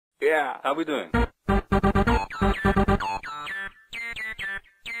Yeah, how we doing?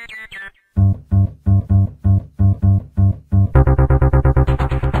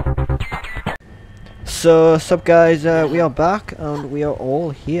 So, sup guys, we are back and we are all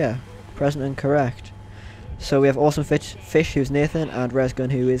here, present and correct. So we have Awesome Fish who's Nathan and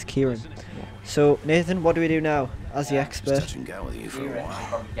Resgun who is Kieran. So Nathan, what do we do now as the expert? Touch and go with you for a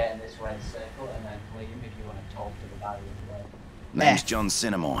while. Name's John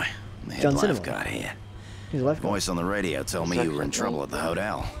Cinemoy. I'm the head lifeguard here. He's a lifeguard. Voice on the radio told me you were in trouble at the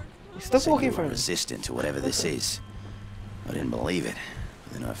hotel. Stop walking in you front were of me. resistant to whatever this is. I didn't believe it.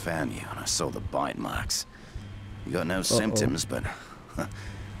 Then I found you and I saw the bite marks. You got no symptoms, but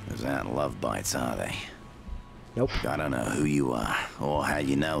those aren't love bites, are they? Nope. I don't know who you are or how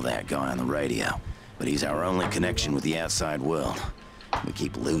you know that guy on the radio, but he's our only connection with the outside world. We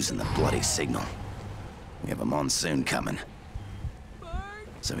keep losing the bloody signal. We have a monsoon coming.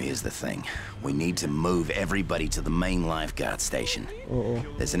 So here's the thing. We need to move everybody to the main lifeguard station.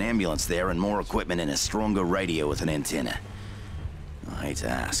 There's an ambulance there and more equipment and a stronger radio with an antenna. I hate to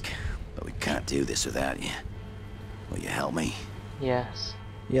ask, but we can't do this without you. Will you help me? Yes.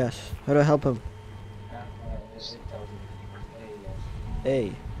 Yes. How do I help him?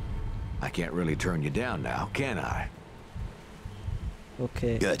 Hey. I can't really turn you down now, can I?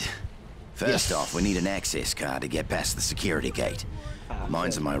 Okay. Good. First off, we need an access card to get past the security gate.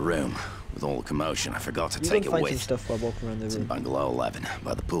 Mine's in my room. With all the commotion, I forgot to take it find with. some stuff while walking around the It's in room. bungalow 11,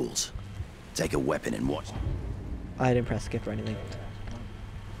 by the pools. Take a weapon and watch. I didn't press skip or anything.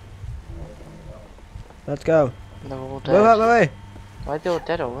 Let's go. They're all Move dead. out my way. Why are they all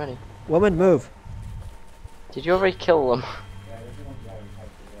dead already? Woman, move. Did you already kill them?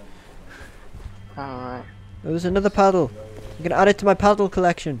 Alright. Oh, there's another paddle. I'm gonna add it to my paddle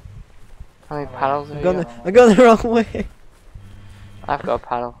collection. How many paddles have I'm you going got? I'm going the wrong way. I've got a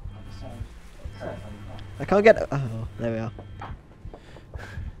paddle. I can't get. Oh, there we are.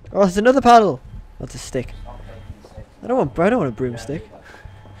 Oh, there's another paddle. That's a stick. I don't want a broomstick.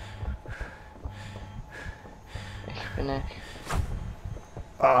 Finish.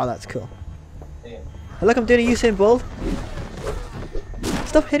 Oh, that's cool. Hey, look, I'm doing a Usain Bolt.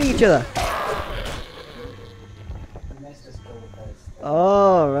 Stop hitting each other.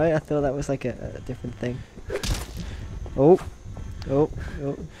 Oh, right. I thought that was like a different thing. Oh. You're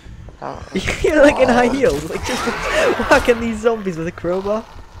like in high heels, like just whacking these zombies with a crowbar.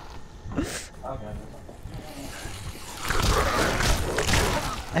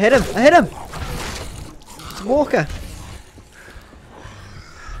 I hit him! It's Walker.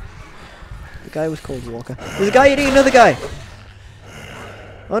 The guy was called Walker. There's a guy eating another guy!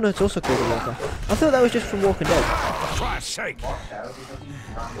 Oh no, it's also called a Walker. I thought that was just from Walking Dead. For Christ's sake!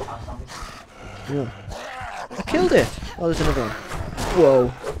 Yeah. I killed it! Oh, there's another one.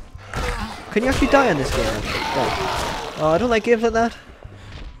 Whoa. Can you actually die in this game? Oh, I don't like games like that.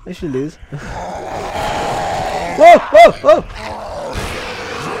 I usually lose. Whoa!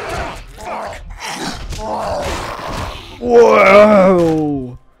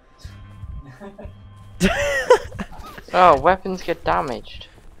 Whoa! Oh, weapons get damaged.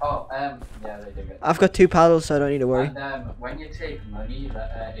 Oh, yeah, they do get. I've got 2 paddles, so I don't need to worry. And when you take money,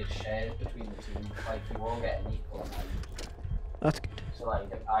 it's shared between the two. Like you all get an equal amount. That's good. So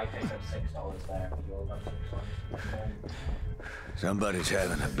like, if I pick up $6 there, you all got $6. Somebody's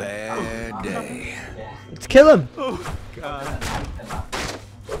having a bad day. Yeah. Let's kill him! Oh, God.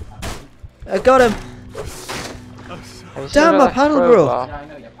 I got him! Have you still Damn, got my that paddle crowbar? Yeah, I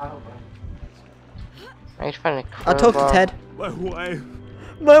know your paddle, bro. I need to find a crowbar. I talked to Ted. My wife.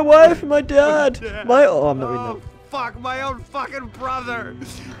 My wife, my dad! My. Oh, I'm not reading Oh, fuck, my own fucking brother!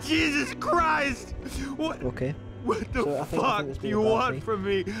 Jesus Christ! What? that. Okay. What the So I think fuck this do may you have want me. from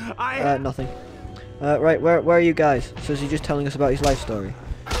me? Nothing. Right, where are you guys? So is he just telling us about his life story?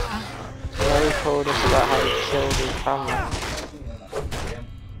 Yeah, he told us about how he killed his family.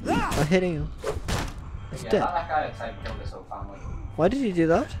 I'm hitting him. He's Yeah, dead. that guy outside killed his whole family. Why did he do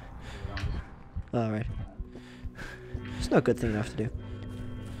that? Alright. It's not a good thing to have to do.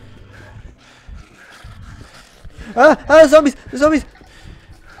 Zombies! The zombies!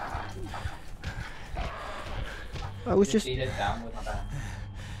 I was just. Beat it down with my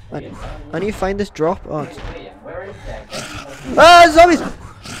band. I need to find this drop. Oh, it's... Where is that? Zombies!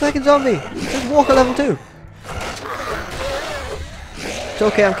 Second zombie! Just Walker level 2. It's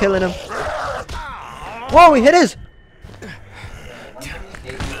okay, I'm killing him. Whoa, he hit us!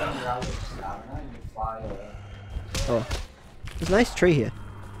 Oh. There's a nice tree here.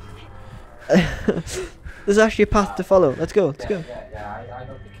 There's actually a path to follow. Let's go, let's go. Yeah, I got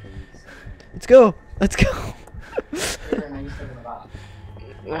the keys. Let's go! Let's go!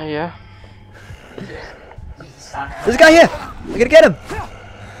 Yeah. There's a guy here! I'm gonna get him!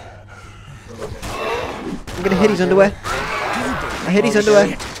 I'm gonna hit his underwear. I hit his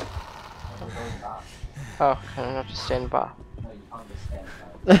underwear. Oh, can I not just stay in the bar? No, you can't just stand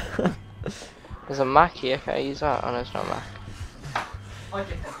there. There's a Mac here, can I use that? Oh no, it's not a Mac. What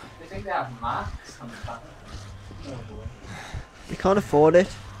do you think? Do you think they have masks on the back? No, boy. We can't afford it.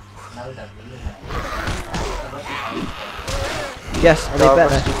 No, they're really nice. Yes, I Go made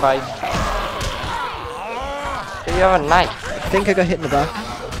better. rusty pipe. Do you have a knife? I think I got hit in the back.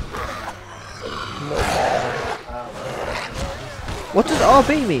 What does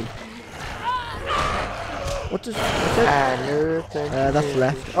RB mean? What's it? That's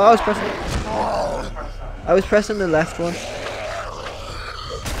left. Oh, I was pressing the left one.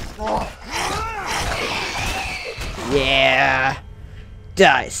 Yeah!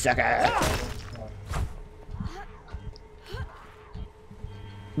 Die, sucker!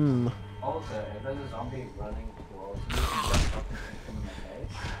 Also, if there's a zombie running towards you, you can jump up and kick them in the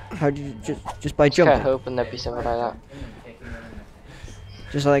face. How do you just by Just kinda jumping? hoping there'd be something like that. Kicking them in the face.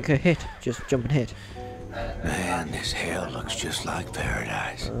 Just like a hit, just jump and hit. Man, this hell looks just like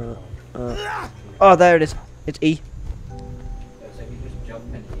paradise. Oh, there it is. It's E. So if you just jump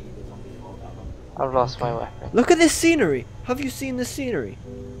and eat, the zombies will go down. I've lost my weapon. Look at this scenery. Have you seen this scenery?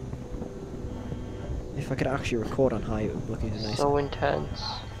 If I could actually record on high, it would look even nicer. So intense.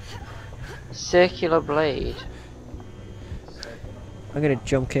 Circular blade. I'm gonna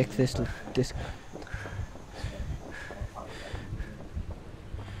jump kick this.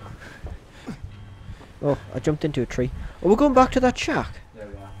 Oh, I jumped into a tree. Oh, we're going back to that shack. There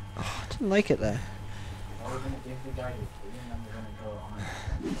we are. Oh, I didn't like it there. Now we're gonna give the guy the key and then we're gonna go on.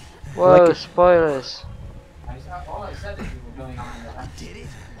 Whoa, like it. spoilers. All I said is we were going on the left. Did it?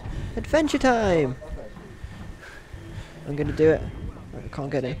 Adventure time! I'm gonna do it. I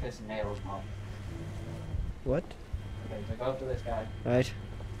can't get in. Take this nails off. What? Okay, so go up to this guy. Right.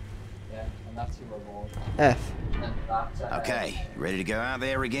 Yeah, and that's your reward. F. And that's Okay, you ready to go out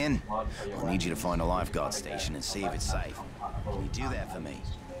there again? mod for your I'll need you to find a lifeguard station and see if it's safe. Can you do that for me?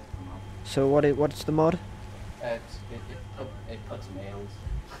 So what's the mod? It puts nails.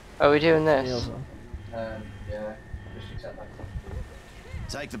 Are we doing Nails this? on. Yeah, just accept that.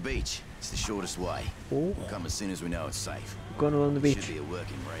 Take the beach. It's the shortest way. Oh, We'll come as soon as we know it's safe. going along the Should beach. be a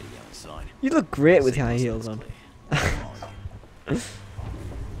working radio inside. You look great with your high heels on.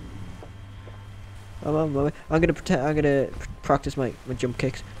 I'm gonna pretend. I'm gonna practice my jump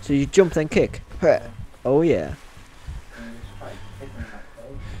kicks. So you jump then kick. Oh yeah. And you just try hitting that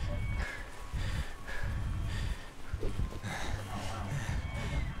code.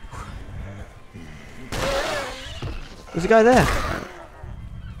 There's a guy there.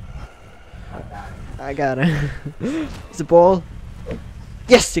 I got it. It's a ball.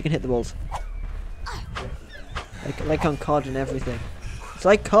 Yes, you can hit the balls. Like on COD and everything. It's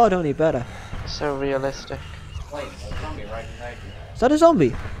like COD, only better. So realistic. Wait, there's a zombie right beside you. Is that a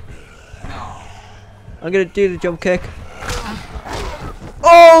zombie? No. I'm gonna do the jump kick.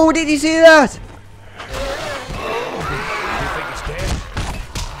 Oh, did you see that?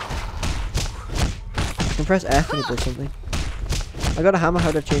 I can press F and it does something. I got a hammer.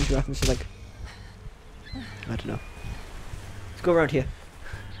 How to change weapons to like? I don't know. Let's go around here.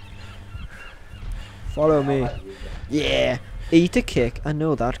 Follow me. Yeah. E to kick. I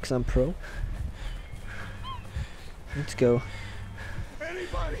know that because I'm pro. Let's go.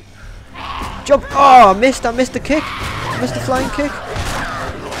 Jump! Oh, I missed the kick. I missed the flying kick.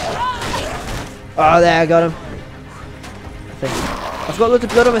 Oh, there, I got him. I think. I've got loads of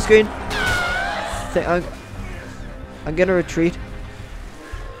blood on my screen. I'm gonna retreat.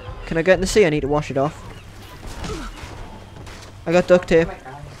 Can I get in the sea? I need to wash it off. I got duct tape.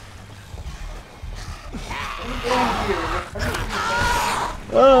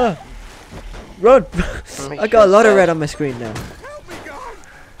 Ah! Run! I got a lot of red on my screen now.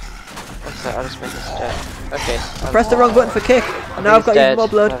 What's that? I'll just make this dead. Okay. I pressed the wrong button for kick. And now I've got even more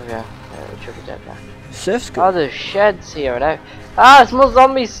blood. Oh, yeah. It should be dead now. Surf school. Oh, there's sheds here now. Ah, it's more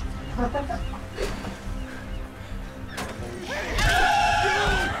zombies!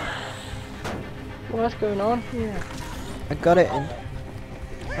 What's going on here? I got it in.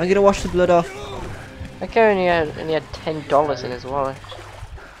 I'm gonna wash the blood off. That guy only had $10 in his wallet.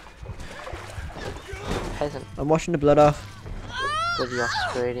 Peasant. I'm washing the blood off. Bloody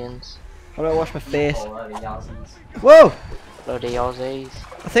Australians. How do I wash my face? Already Yazins. Whoa! Bloody Aussies.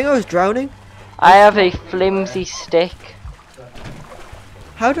 I think I was drowning. I have a flimsy stick.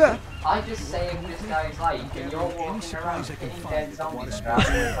 How do I? I just saved this guy's life and you're walking around hitting dead zombies.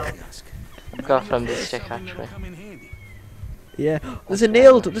 I've got a flimsy stick actually. Yeah. There's a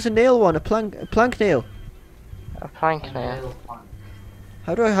nail one, a plank nail. A plank nail.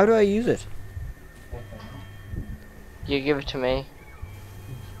 How do I use it? You give it to me.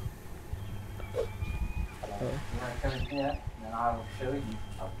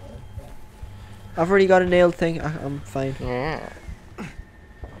 I've already got a nailed thing. I'm fine. Yeah.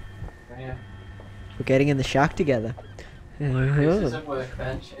 We're getting in the shack together. This is a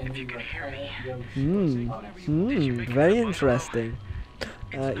workbench and you Very interesting.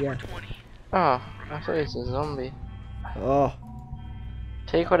 Yeah. Oh, I thought it was a zombie. Oh,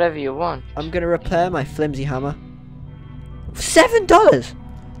 Take whatever you want. I'm gonna repair my flimsy hammer. $7.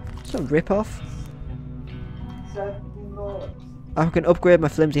 It's a rip-off. I can upgrade my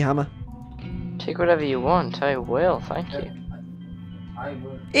flimsy hammer. Take whatever you want. I will. Thank you.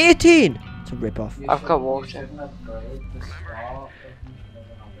 18. It's a rip-off. I've got water.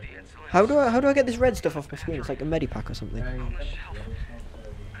 How do I get this red stuff off my screen? It's like a medipack or something.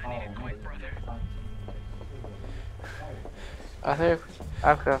 I think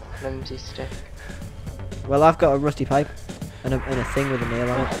I've got a flimsy stick. Well, I've got a rusty pipe and a thing with a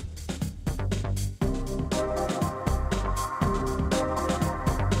nail on it.